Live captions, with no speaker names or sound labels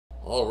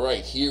All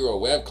right, Hero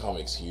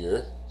Webcomics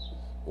here,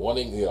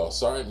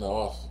 starting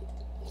off,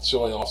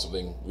 showing off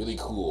something really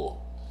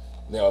cool.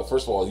 Now,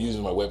 first of all,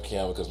 using my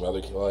webcam because my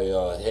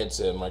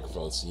headset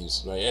microphone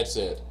seems my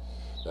headset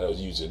that I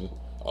was using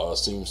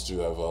seems to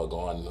have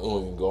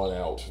gone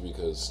out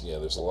because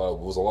was a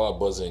lot of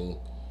buzzing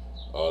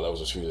that was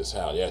just hearing the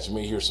sound. Yeah, so you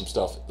may hear some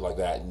stuff like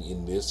that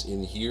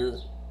in here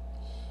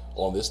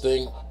on this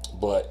thing,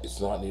 but it's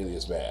not nearly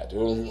as bad,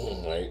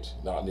 right?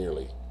 Not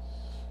nearly.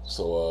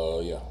 So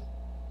yeah.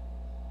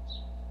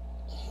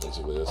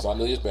 Basically, it's not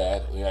nearly as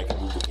bad. I mean, I can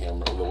move the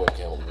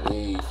webcam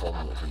away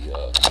from the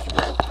computer,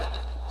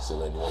 so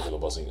then you won't get the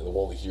buzzing. You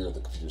won't hear the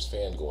computer's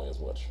fan going as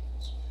much.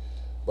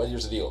 But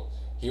here's the deal.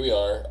 Here we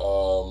are.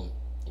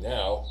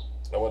 Now,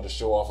 I wanted to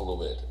show off a little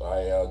bit.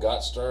 I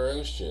got Star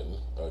Ocean,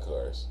 of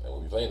course, and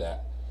we'll be playing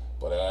that.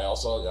 But I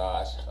also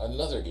got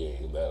another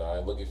game that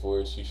I'm looking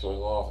forward to showing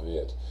off a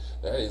bit.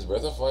 That is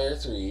Breath of Fire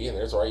 3, and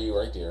there's RU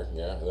right there.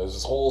 Yeah, there's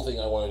this whole thing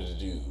I wanted to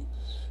do.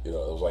 You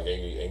know, it was like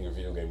angry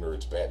video game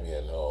nerds,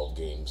 Batman,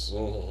 games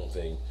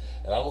thing,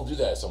 and I will do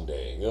that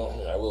someday. You know,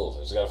 I will.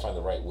 I just gotta find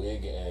the right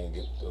wig and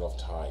get enough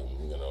time,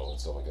 and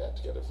stuff like that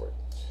together for it.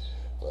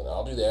 But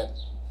I'll do that.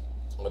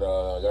 But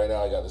right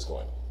now I got this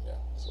going. Yeah,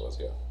 so let's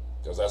go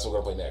because that's what we're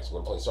gonna play next.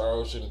 We're gonna play Star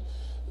Ocean,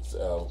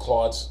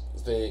 Claude's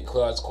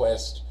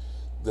Quest,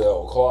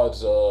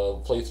 Claude's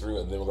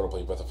playthrough, and then we're gonna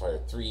play Breath of Fire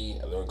 3,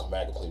 and then we're gonna come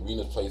back and play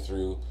Rena's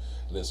playthrough,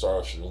 and then Star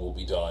Ocean will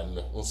be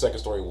done. The second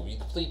story will be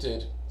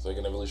completed.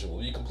 Second Evolution will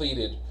be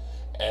completed,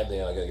 and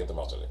then I gotta get them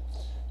out today.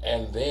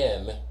 And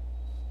then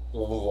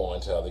we'll move on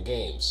to other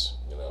games.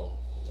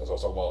 As I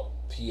was talking about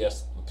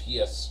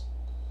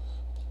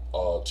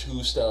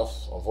PS2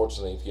 stuff.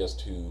 Unfortunately, the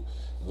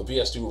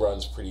PS2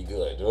 runs pretty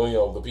good. The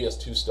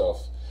PS2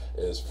 stuff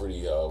is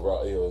pretty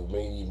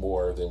maybe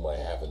more than what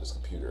I have in this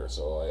computer.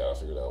 So I gotta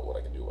figure out what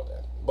I can do about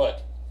that.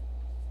 But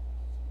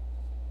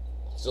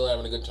still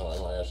having a good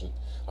time.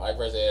 Hi,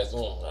 Princess.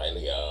 Hi,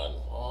 Leon.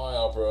 Hi,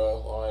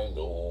 Opera. Hi,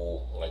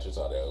 Noel. Hi,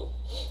 Chisado.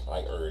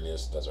 Hi,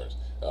 Ernest. That's Ernest.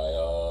 Hi,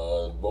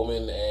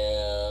 Bowman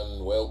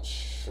and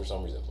Welch for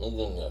some reason.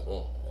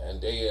 And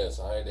Deus.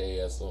 Hi,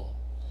 Deus.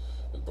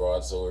 With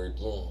broadsword.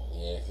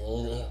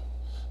 Yeah.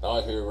 Not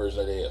my favorite version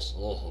of Deus.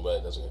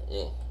 But that's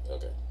okay.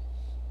 Okay.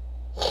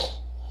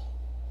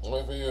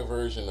 My favorite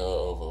version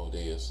of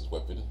Deus'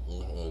 weapon.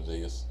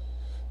 Deus.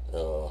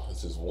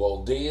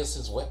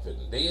 Deus' weapon.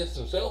 Deus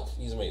himself,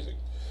 he's amazing.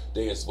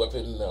 Deus'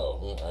 weapon,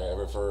 no. I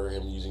prefer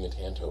him using a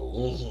Tanto.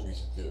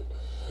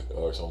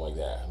 Or something like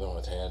that. No,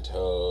 a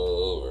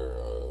Tanto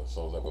or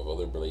some type of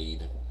other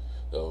blade.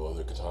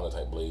 Other katana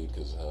type blade,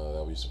 because that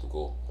would be super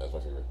cool. That's my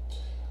favorite.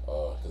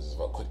 Because it's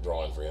about quick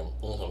drawing for him.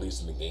 At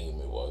least in the game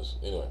it was.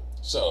 Anyway,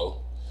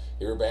 so,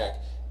 here we're back.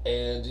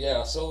 And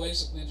yeah, so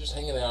basically just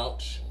hanging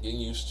out,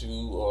 getting used to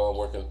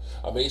working.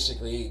 I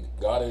basically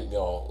got it,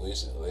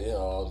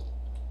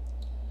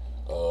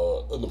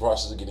 in the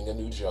process of getting a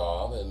new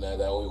job, and that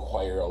will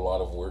require a lot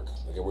of work.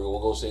 Okay,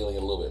 we'll go sailing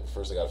in a little bit.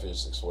 First, I gotta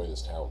finish exploring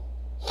this town.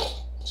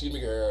 Excuse me,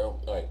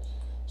 girl. All right.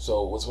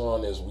 So what's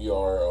going on is we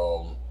are.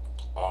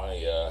 I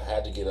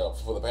had to get up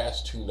for the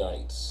past 2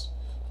 nights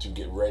to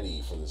get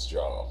ready for this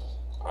job.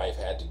 I've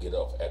had to get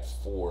up at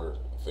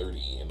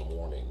 4:30 in the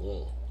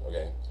morning.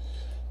 Okay,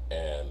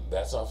 and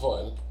that's not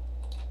fun.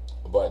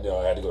 But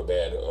I had to go to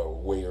bed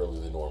way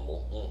earlier than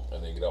normal,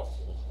 and then get up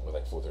at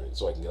like 4:30,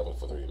 so I can get up at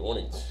 4:30 in the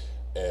morning.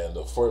 And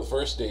for the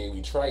first day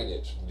we tried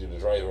it, did a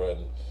dry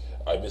run,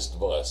 I missed the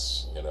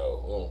bus, and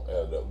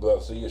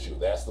that's the issue.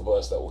 That's the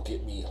bus that will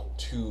get me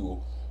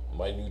to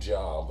my new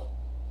job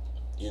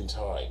in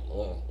time,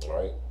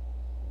 right?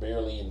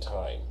 Barely in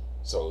time.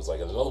 So it's like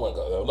there's another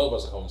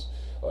bus that comes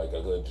like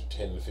a good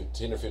 10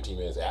 or 15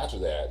 minutes after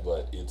that,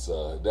 but it's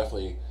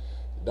definitely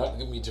not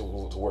getting me to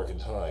work in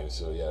time.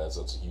 So yeah, that's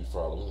a huge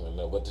problem.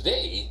 But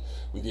today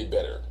we did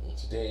better.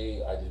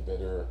 Today I did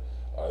better.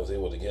 I was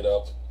able to get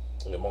up.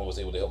 And Mom was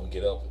able to help me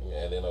get up,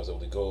 and then I was able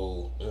to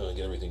go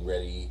get everything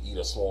ready, eat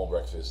a small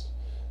breakfast,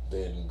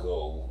 then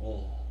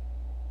go.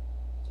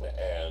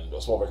 And a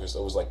small breakfast,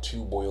 it was like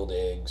 2 boiled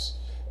eggs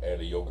and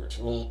a yogurt.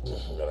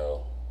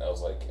 I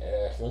was like,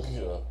 think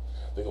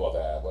about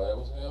that. But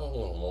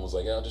Mom was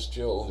like, just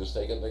chill, just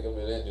take a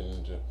minute,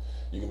 and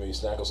you can maybe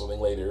snack on something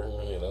later,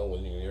 when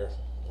you're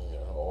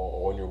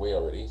on your way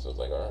already. So it's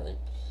like, all right.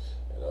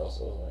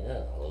 So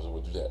yeah, I was able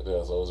to do that.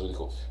 Yeah, so it was really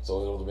cool. So I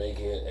was able to make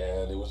it,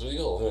 and it was really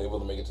cool. I was able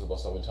to make it to the bus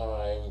stop in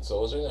time, so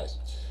it was really nice.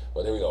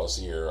 But there we go. Let's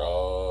see here.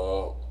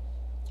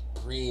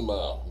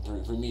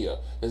 Premia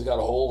has got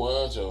a whole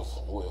bunch of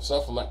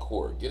stuff from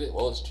Lacour. Get it?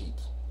 Well, it's cheap.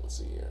 Let's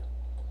see here.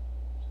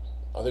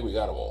 I think we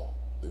got them all.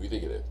 If we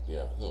think of it,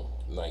 yeah.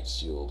 Night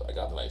Shield. I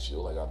got the Night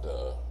Shield. I got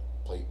the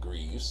Plate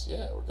Greaves.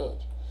 Yeah, we're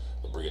good.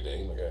 The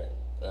Brigade. Okay.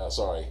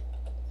 Sorry,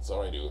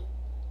 dude.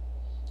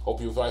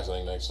 Hope you find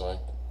something next time.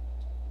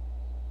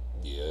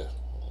 Yeah,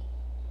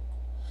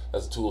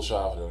 that's a tool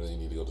shop. I don't really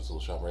need to go to the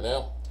tool shop right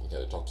now. We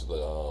gotta talk to the.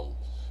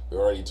 We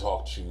already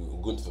talked to.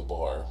 I'm going to the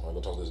bar. I'm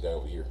gonna talk to this guy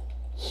over here.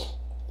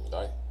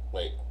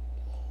 Wait.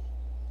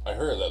 I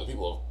heard that the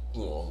people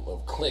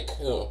of Click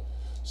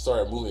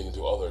started moving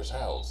into others'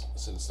 house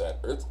since that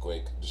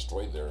earthquake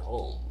destroyed their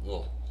home.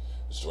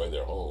 Destroyed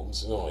their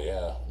homes.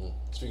 Yeah.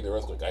 Speaking of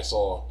earthquake, I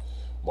saw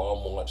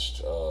mom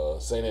watched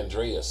San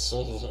Andreas.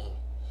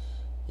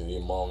 Me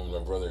and mom and my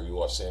brother, we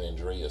watched San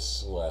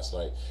Andreas last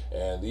night,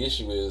 and the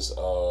issue is,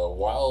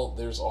 while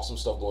there's awesome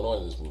stuff going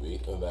on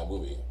in that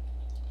movie,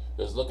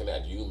 just looking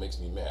at you makes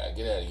me mad.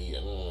 Get out of here.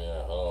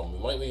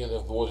 It might be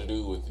have more to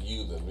do with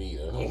you than me.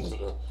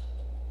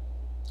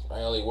 I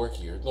only work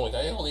here. No, like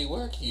I only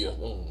work here.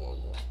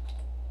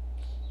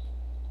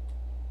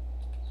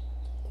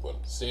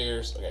 But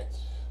stairs. Okay.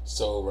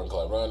 So run,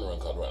 Cloud, run, run,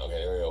 Cloud, run.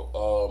 Okay, there we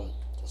go.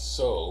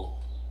 So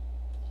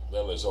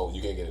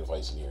you can't get in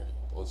fights in here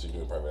unless you're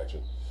doing private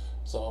action.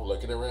 So I'm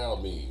looking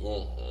around me.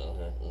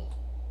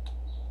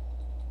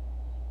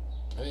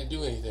 I didn't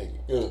do anything.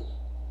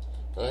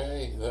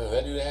 Hey,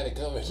 that dude had it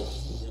coming.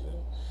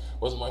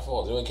 Wasn't my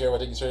fault. You don't care about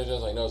taking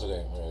strategies? Like, no, it's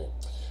okay. All right.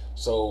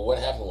 So what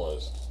happened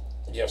was,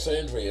 you have San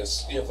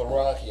Andreas, you have The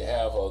Rock, you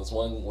have this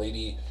one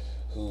lady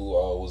who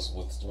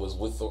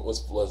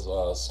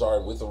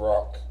starred with The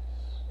Rock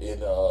in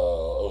it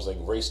was like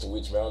Race to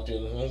Witch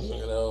Mountain,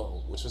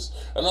 which was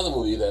another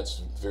movie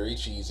that's very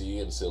cheesy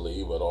and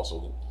silly, but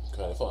also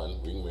kind of fun.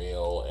 Ring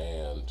Mail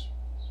and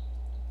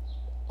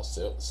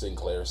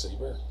Sinclair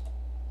Saber.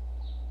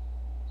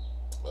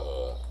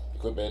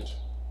 Equipment.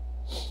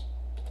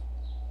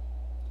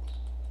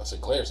 A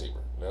Sinclair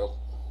Saber. No.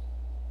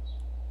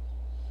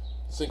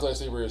 Sinclair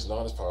Saber is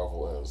not as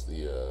powerful as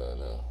the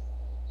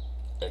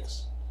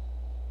X.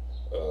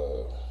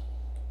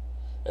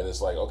 And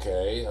it's like,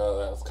 okay,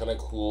 that's kind of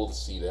cool to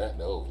see that.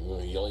 No,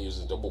 he only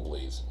uses double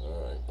blades.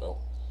 All right,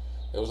 well,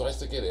 it was nice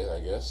to get it, I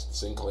guess. The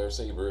Sinclair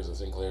Saber is a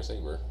Sinclair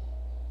Saber.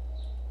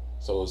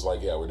 So it's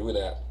like, yeah, we're doing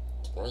that.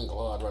 Run,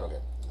 Claude, run.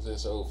 Okay, this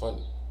is so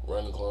fun.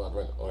 Run, Claude,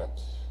 run. Okay,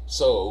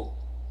 so.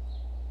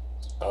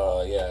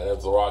 Yeah,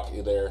 there's The Rock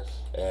in there,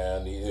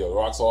 and The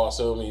Rock's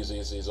awesome.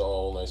 He's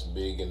all nice and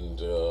big, and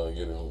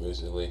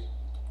basically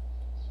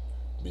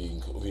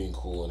being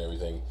cool and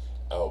everything.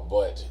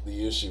 But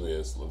the issue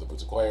is the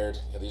boots acquired.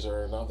 Yeah, these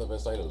are not the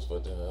best items,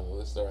 but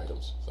it's their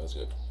items, so that's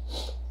good.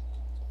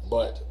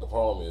 But the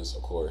problem is,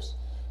 of course,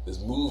 this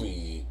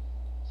movie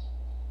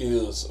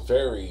is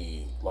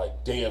very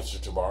like Day After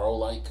Tomorrow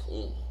like.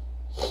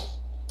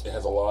 It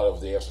has a lot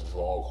of Day After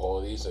Tomorrow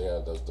qualities. So yeah,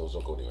 those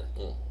don't go anywhere.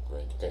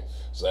 Great. Okay.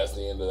 So that's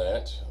the end of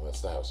that. That's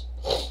the house.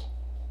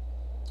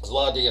 There's a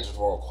lot of Day After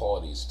Tomorrow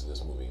qualities to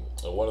this movie.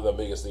 And one of the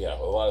biggest things, a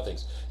lot of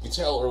things. You can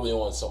tell early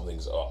on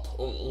something's up.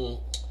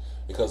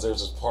 Because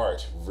there's this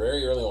part,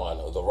 very early on,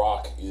 The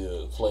Rock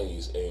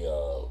plays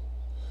a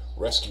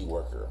rescue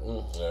worker.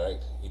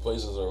 Alright? He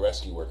plays as a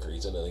rescue worker.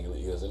 He's in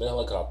a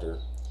helicopter.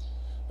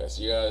 That's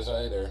you guys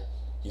right there.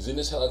 He's in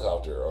this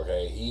helicopter,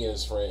 okay? He and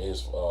his friend,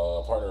 his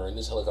partner are in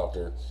this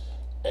helicopter,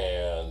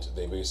 and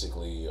they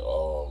basically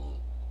are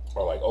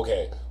like,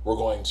 okay, we're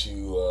going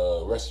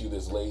to rescue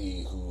this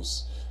lady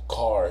whose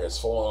car has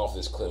fallen off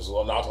this cliff,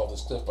 so knocked off this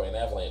cliff by an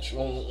avalanche.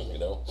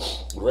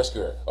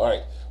 Rescue her. All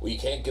right, well, you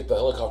can't get the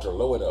helicopter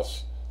low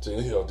enough to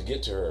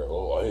get to her.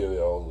 Well,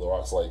 The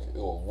Rock's like,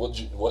 what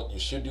you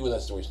should do in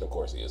that situation, of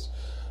course, is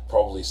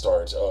probably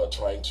start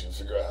trying to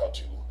figure out how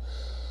to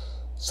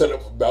set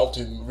up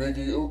mountain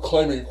rigging,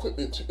 climbing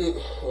equipment.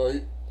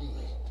 Right?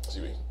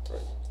 Excuse me.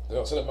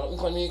 Right. Set up mountain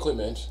climbing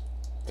equipment.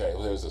 Okay,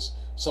 well, there's this.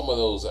 Some of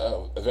those,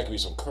 if that could be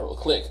some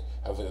click,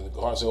 have to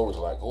cross over to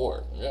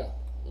Lacour. Yeah,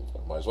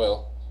 might as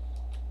well.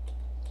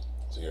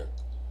 So here,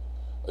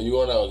 you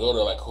want to go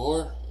to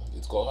Lacour?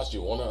 It's going to cost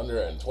you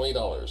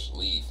 $120.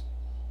 Leave.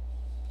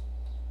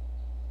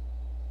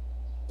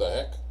 The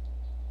heck?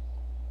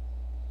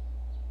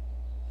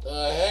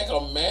 The heck,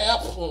 a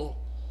map?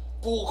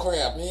 Bull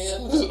crap,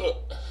 man.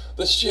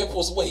 The ship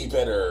was way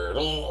better.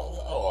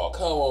 Oh,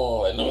 come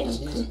on.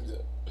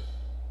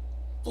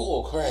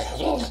 Bull crap.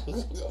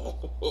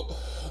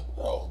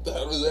 Oh,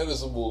 that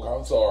is a bull crap.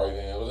 I'm sorry,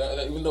 man.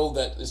 Even though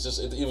that it's just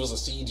it was a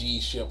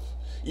CG ship.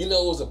 It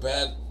was a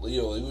bad.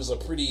 It was a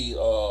pretty.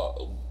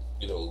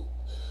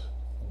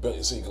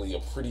 Basically a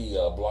pretty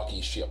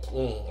blocky ship.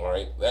 All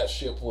right, that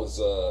ship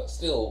was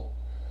still.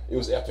 It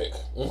was epic.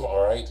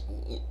 All right,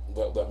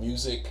 the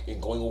music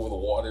and going over the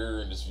water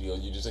and just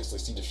you just actually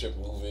see the ship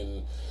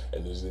moving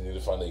and then you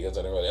find the gets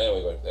on everybody.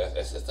 Anyway,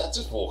 that's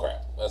just bull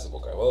crap. That's bull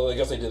crap. Well, I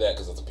guess they did that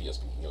because it's a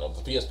PSP.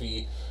 The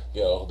PSP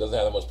doesn't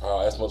have that much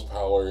power. Has much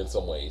power in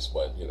some ways,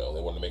 but they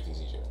wanted to make things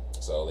easier.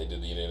 So they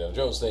did the Indiana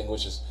Jones thing,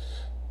 which is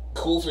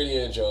cool for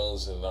Indiana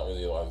Jones and not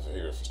really a lot of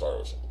favorite for Star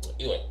Wars.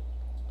 Anyway,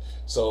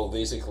 so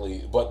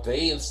basically, but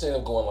they instead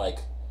of going like,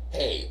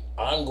 hey,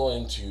 I'm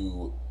going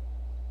to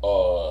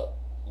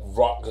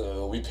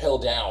repel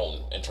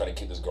down and try to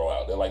get this girl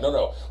out. They're like,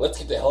 no, let's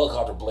get the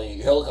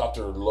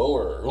helicopter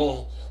lower.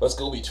 Let's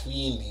go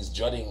between these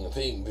jutting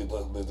things.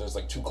 There's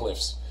like two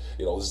cliffs.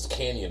 This is a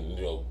canyon.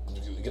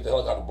 Get the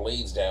helicopter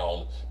blades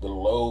down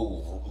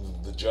below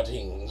the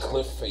jutting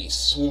cliff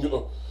face.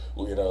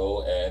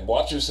 And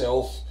watch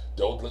yourself.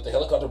 Don't let the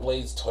helicopter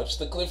blades touch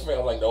the cliff.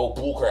 I'm like, no,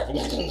 bullcrap.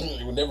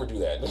 You would never do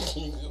that.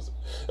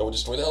 and will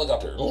destroy the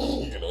helicopter.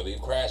 You know, they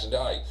crash and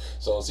die.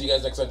 So see you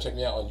guys next time. Check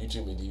me out on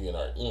YouTube and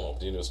DeviantArt.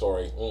 The end of the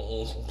story.